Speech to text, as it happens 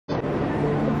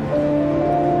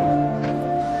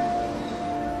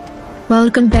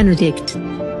Welcome, Benedict.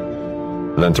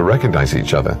 Learn to recognize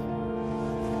each other.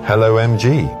 Hello, MG.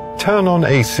 Turn on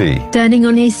AC. Turning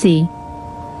on AC.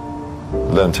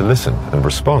 Learn to listen and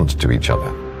respond to each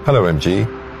other. Hello, MG.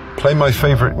 Play my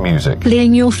favorite music.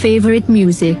 Playing your favorite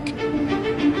music.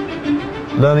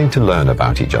 Learning to learn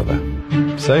about each other.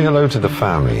 Say hello to the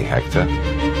family, Hector.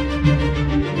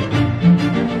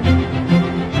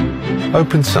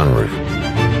 Open sunroof.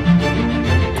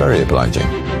 Very obliging.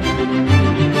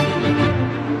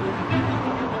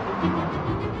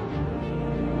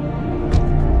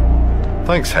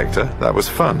 Thanks, Hector. That was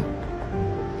fun.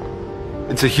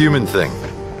 It's a human thing.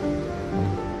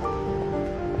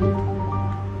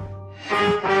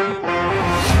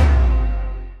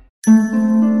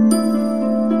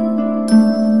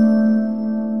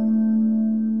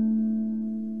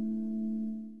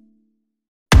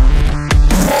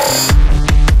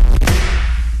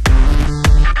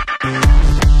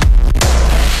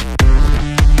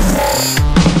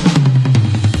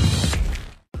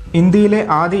 ഇന്ത്യയിലെ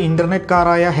ആദ്യ internet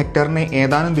കാറായ ഹെക്ടറിനെ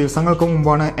ഏതാനും ദിവസങ്ങൾക്ക്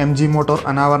മുമ്പാണ് MG motor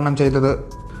അനാവരണം ചെയ്തത്.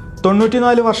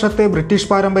 94 വർഷത്തെ British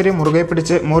പാരമ്പര്യം മുറുകെ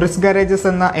പിടിച്ച് മോറിസ് ഗാരേജസ്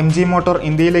എന്ന MG മോട്ടോർ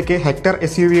ഇന്ത്യയിലേക്ക് ഹെക്ടർ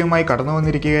SUVയുമായി കടന്നു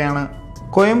വന്നിരിക്കുകയാണ്.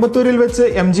 കോയമ്പത്തൂരിൽ വെച്ച്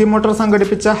MG മോട്ടോർ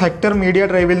സംഘടിപ്പിച്ച ഹെക്ടർ മീഡിയ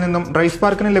ഡ്രൈവിൽ നിന്നും ഡ്രൈവ്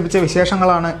സ്പാർക്കിന് ലഭിച്ച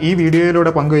വിശേഷങ്ങളാണ് ഈ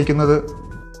വീഡിയോയിലൂടെ പങ്കുവയ്ക്കുന്നത്.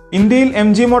 ഇന്ത്യയിൽ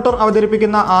MG മോട്ടോർ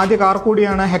അവതരിപ്പിക്കുന്ന ആദ്യ കാർ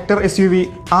കൂടിയാണ് ഹെക്ടർ SUV.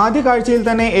 ആദ്യ കാഴ്ചയിൽ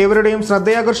തന്നെ ഏവരുടെയും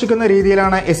ശ്രദ്ധയാകർഷിക്കുന്ന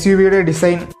രീതിയിലാണ് SUVയുടെ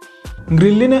ഡിസൈൻ.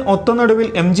 ഗ്രില്ലിന് ഒത്തനടുവിൽ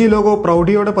MG logo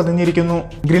പ്രൗഢിയോടെ പതിഞ്ഞിരിക്കുന്നു.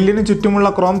 ഗ്രില്ലിന് ചുറ്റുമുള്ള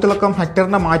ക്രോം തിളക്കം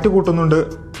ഹെക്ടറിന്റെ മാറ്റുകൂട്ടുന്നുണ്ട്.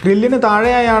 ഗ്രില്ലിന്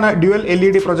താഴെയായാണ് ഡ്യുവൽ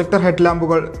LED പ്രൊജക്ടർ ഹെഡ്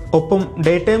ലാമ്പുകൾ. ഒപ്പം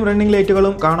ഡേ ടൈം റണ്ണിംഗ്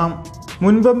ലൈറ്റുകളും കാണാം.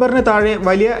 മുൻബമ്പറിന് താഴെ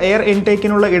വലിയ എയർ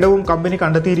ഇൻടേക്കിനുള്ള ഇടവും കമ്പനി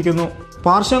കണ്ടെത്തിയിരിക്കുന്നു.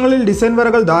 പാർശ്വങ്ങളിൽ ഡിസൈൻ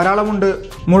വരകൾ ധാരാളമുണ്ട്.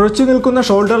 മുഴച്ചു നിൽക്കുന്ന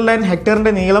ഷോൾഡർ ലൈൻ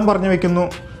ഹെക്ടറിന്റെ നീളം പറഞ്ഞു വെക്കുന്നു.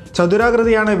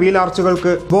 ചതുരാകൃതിയാണ് വീൽ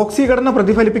ആർച്ചുകൾക്ക്. ബോക്സി ഘടന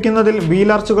പ്രതിഫലിപ്പിക്കുന്നതിൽ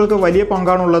വീൽ ആർച്ചുകൾക്ക് വലിയ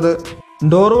പങ്കാണുള്ളത്.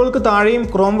 ഡോറുകൾക്ക് താഴെയും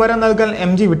ക്രോം വര നൽകാൻ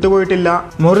MG വിട്ടുപോയിട്ടില്ല.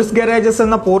 മോറിസ് ഗാരേജസ്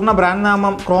എന്ന പൂർണ്ണ ബ്രാൻഡ്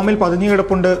നാമം ക്രോമിൽ പതിഞ്ഞു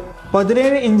കിടപ്പുണ്ട്.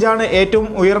 17 ഇഞ്ചാണ് ഏറ്റവും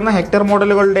ഉയർന്ന ഹെക്ടർ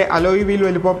മോഡലുകളുടെ അലോയ് വീൽ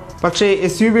വലിപ്പം. പക്ഷേ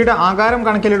SUVയുടെ ആകാരം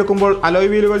കണക്കിലെടുക്കുമ്പോൾ അലോയ്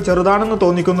വീലുകൾ ചെറുതാണെന്ന്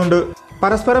തോന്നിക്കുന്നുണ്ട്.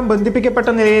 പരസ്പരം ബന്ധിപ്പിക്കപ്പെട്ട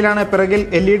നിലയിലാണ് പിറകിൽ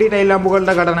LED ടൈൽ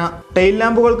ലാമ്പുകളുടെ ഘടന. ടൈൽ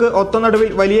ലാമ്പുകൾക്ക്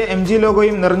ഒത്തനടുവിൽ വലിയ MG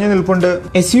ലോഗോയും നിറഞ്ഞു നിൽപ്പുണ്ട്.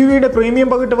 SUVയുടെ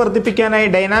പ്രീമിയം പകിട്ട് വർദ്ധിപ്പിക്കാനായി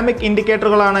ഡൈനാമിക്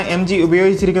ഇൻഡിക്കേറ്ററുകളാണ് MG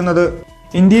ഉപയോഗിച്ചിരിക്കുന്നത്.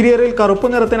 ഇന്റീരിയറിൽ കറുപ്പ്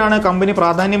നിറത്തിനാണ് കമ്പനി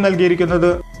പ്രാധാന്യം നൽകിയിരിക്കുന്നത്.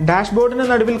 ഡാഷ്ബോർഡിന്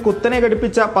നടുവിൽ കുത്തനെ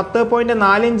ഘടിപ്പിച്ച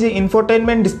 10.4 ഇഞ്ച്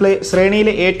ഇൻഫോർടൈൻമെന്റ് ഡിസ്പ്ലേ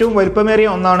ശ്രേണിയിലെ ഏറ്റവും വലുപ്പമേറിയ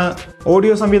ഒന്നാണ്.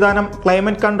 ഓഡിയോ സംവിധാനം,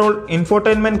 climate control,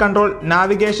 infotainment control,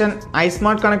 navigation,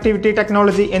 iSmart connectivity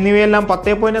technology എന്നിവയെല്ലാം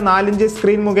 10.4 ഇഞ്ച്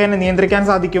സ്ക്രീൻ മുഖേന നിയന്ത്രിക്കാൻ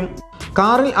സാധിക്കും.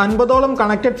 കാറിൽ 50ഓളം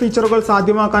കണക്റ്റഡ് ഫീച്ചറുകൾ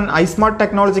സാധ്യമാക്കാൻ ഐസ്മാർട്ട്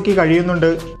ടെക്നോളജിക്ക്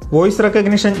കഴിയുന്നുണ്ട്. Voice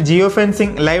recognition, Jio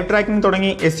fencing, live tracking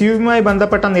തുടങ്ങി SUVയുമായി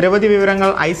ബന്ധപ്പെട്ട നിരവധി വിവരങ്ങൾ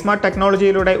ഐസ്മാർട്ട്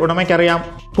ടെക്നോളജിയിലൂടെ ഉടമയ്ക്കറിയാം.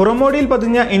 പുറമോടിയിൽ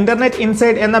പതിഞ്ഞ ഇന്റർനെറ്റ്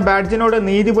ഇൻസൈഡ് എന്ന ബാഡ്ജിനോട്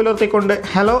നീതി പുലർത്തിക്കൊണ്ട്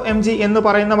ഹലോ MG എന്ന്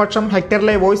പറയുന്ന പക്ഷം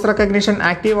ഹെക്ടറിലെ വോയിസ് റെക്കഗ്നിഷൻ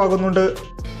ആക്റ്റീവ് ആകുന്നുണ്ട്.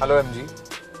 Hello MG.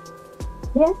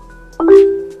 Yes.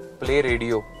 Play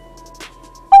radio.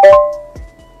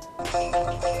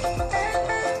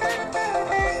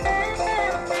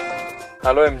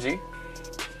 Hello MG.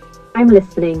 I'm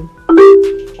listening.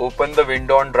 Open the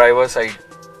window on driver's side.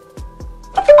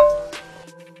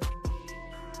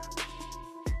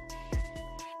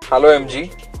 Hello MG.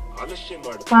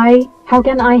 Hi, how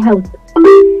can I help?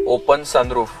 Open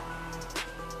sunroof.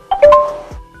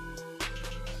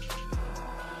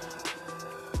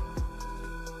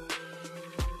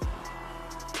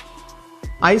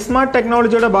 ISmart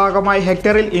ടെക്നോളജിയുടെ ഭാഗമായി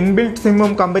ഹെക്ടറിൽ inbuilt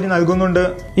സിമ്മും company നൽകുന്നുണ്ട്.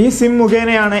 ഈ SIM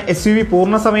മുഖേനയാണ് SUV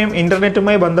പൂർണ്ണസമയം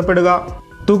ഇന്റർനെറ്റുമായി ബന്ധപ്പെടുക.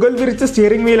 തുകൽ വിരിച്ച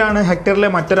steering വീലാണ് ഹെക്ടറിലെ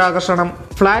മറ്റൊരാകർഷണം.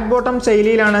 Flat bottom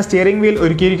ശൈലിയിലാണ് steering wheel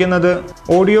ഒരുക്കിയിരിക്കുന്നത്.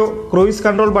 ഓഡിയോ, ക്രൂയിസ്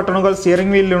കൺട്രോൾ ബട്ടണുകൾ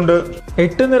steering വീലിലുണ്ട്.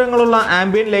 8 നിറങ്ങളുള്ള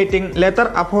ambient lighting, leather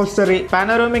upholstery,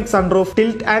 പാനോറാമിക് sunroof,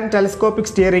 tilt and telescopic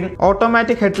steering,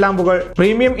 automatic head ലാമ്പുകൾ,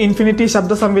 premium infinity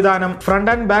ശബ്ദ സംവിധാനം,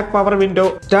 front and back power window,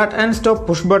 start and stop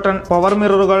push button, power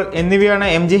മിററുകൾ എന്നിവയാണ്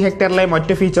MG ഹെക്ടറിലെ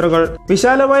മറ്റു ഫീച്ചറുകൾ.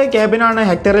 വിശാലമായ ക്യാബിനാണ്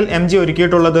ഹെക്ടറിൽ MG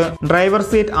ഒരുക്കിയിട്ടുള്ളത്. Driver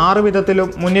seat 6 വിധത്തിലും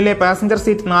മുന്നിലെ പാസഞ്ചർ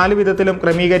സീറ്റ് 4 വിധത്തിലും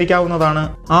ക്രമീകരിക്കാവുന്നതാണ്.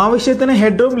 ആവശ്യത്തിന്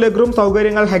ഹെഡ്റൂം, ലെഗ്രൂം സൗകര്യങ്ങൾ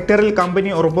ഹെക്ടറിൽ കമ്പനി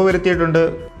ഉറപ്പുവരുത്തിയിട്ടുണ്ട്.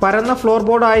 പരന്ന ഫ്ലോർ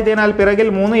ബോർഡ് ആയതിനാൽ പിറകിൽ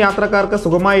 3 യാത്രക്കാർക്ക്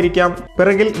സുഖമായിരിക്കാം.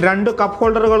 പിറകിൽ 2 കപ്പ്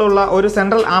ഹോൾഡറുകളുള്ള ഒരു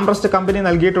സെൻട്രൽ ആംറസ്റ്റ് കമ്പനി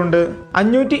നൽകിയിട്ടുണ്ട്.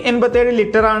 587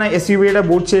 ലിറ്ററാണ് SUVയുടെ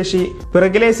ബൂട്ട് ശേഷി.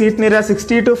 പിറകിലെ സീറ്റ് നിര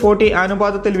 60:40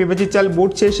 അനുപാതത്തിൽ വിഭജിച്ചാൽ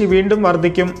ബൂട്ട് ശേഷി വീണ്ടും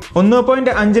വർദ്ധിക്കും.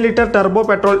 1.5 litre Turbo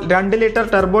petrol, 2 litre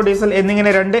Turbo diesel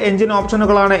എന്നിങ്ങനെ 2 engine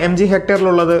ഓപ്ഷനുകളാണ് MG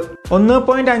ഹെക്ടറിലുള്ളത്.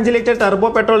 1.5 litre Turbo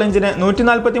petrol എഞ്ചിന്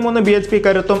 143 bhp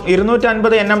കരുത്തും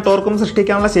 250 Nm ടോർക്കും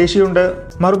സൃഷ്ടിക്കാനുള്ള ശേഷിയുണ്ട്.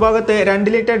 മറുഭാഗത്ത്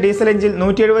 2 ലിറ്റർ ഡീസൽ എഞ്ചിൻ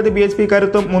 170 bhp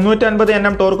കരുത്തും 350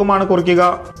 Nm ടോർക്കുമാണ് കുറിക്കുക.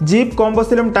 Jeep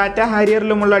കോമ്പസിലും Tata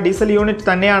ഹാരിയറിലുമുള്ള diesel unit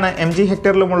തന്നെയാണ് MG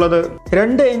ഹെക്ടറിലുമുള്ളത്.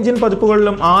 2 engine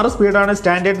പതിപ്പുകളിലും 6 സ്പീഡാണ്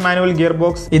standard manual gear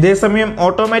box. ഇതേസമയം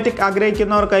ഓട്ടോമാറ്റിക്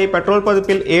ആഗ്രഹിക്കുന്നവർക്കായി പെട്രോൾ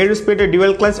പതിപ്പിൽ 7 speed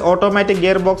dual clutch automatic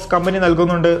gear box company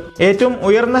നൽകുന്നുണ്ട്. ഏറ്റവും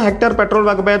ഉയർന്ന ഹെക്ടർ പെട്രോൾ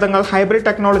വകഭേദങ്ങൾ ഹൈബ്രിഡ്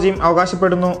ടെക്നോളജിയും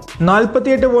അവകാശപ്പെടുന്നു.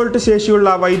 48 വോൾട്ട് ശേഷിയുള്ള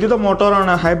വൈദ്യുത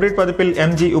മോട്ടോറാണ് ഹൈബ്രിഡ് പതിപ്പിൽ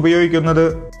MG ഉപയോഗിക്കുന്നത്.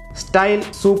 സ്റ്റൈൽ,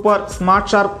 സൂപ്പർ,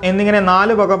 സ്മാർട്ട് ഷാർപ്പ് എന്നിങ്ങനെ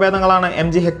 4 വകഭേദങ്ങളാണ്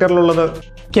MG ഹെക്ടറിലുള്ളത്.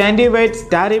 Candy white,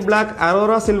 സ്റ്റാരി black,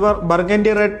 Arora silver,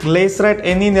 burgundy red, glaze red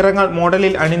എന്നീ നിറങ്ങൾ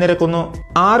മോഡലിൽ അണിനിരക്കുന്നു.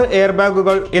 6 എയർ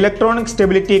ബാഗുകൾ, electronic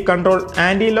stability control,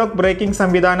 anti lock breaking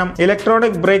സംവിധാനം,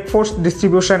 electronic break force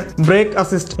distribution, break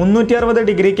assist, 360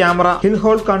 degree camera, hill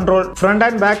hold control, front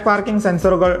and back parking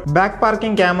സെൻസറുകൾ, back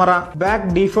parking camera,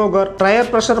 back defogger, tyre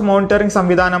pressure monitoring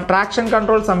സംവിധാനം, traction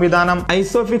control സംവിധാനം,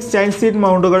 Isofix child seat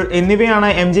മൗണ്ടുകൾ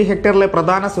എന്നിവയാണ് MG ഹെക്ടറിലെ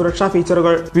പ്രധാന സുരക്ഷാ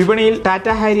ഫീച്ചറുകൾ. വിപണിയിൽ Tata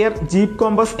Harrier, jeep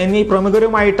compass എന്നീ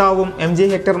പ്രമുഖരുമായിട്ടാവും MG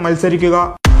hectare മത്സരിക്കുക.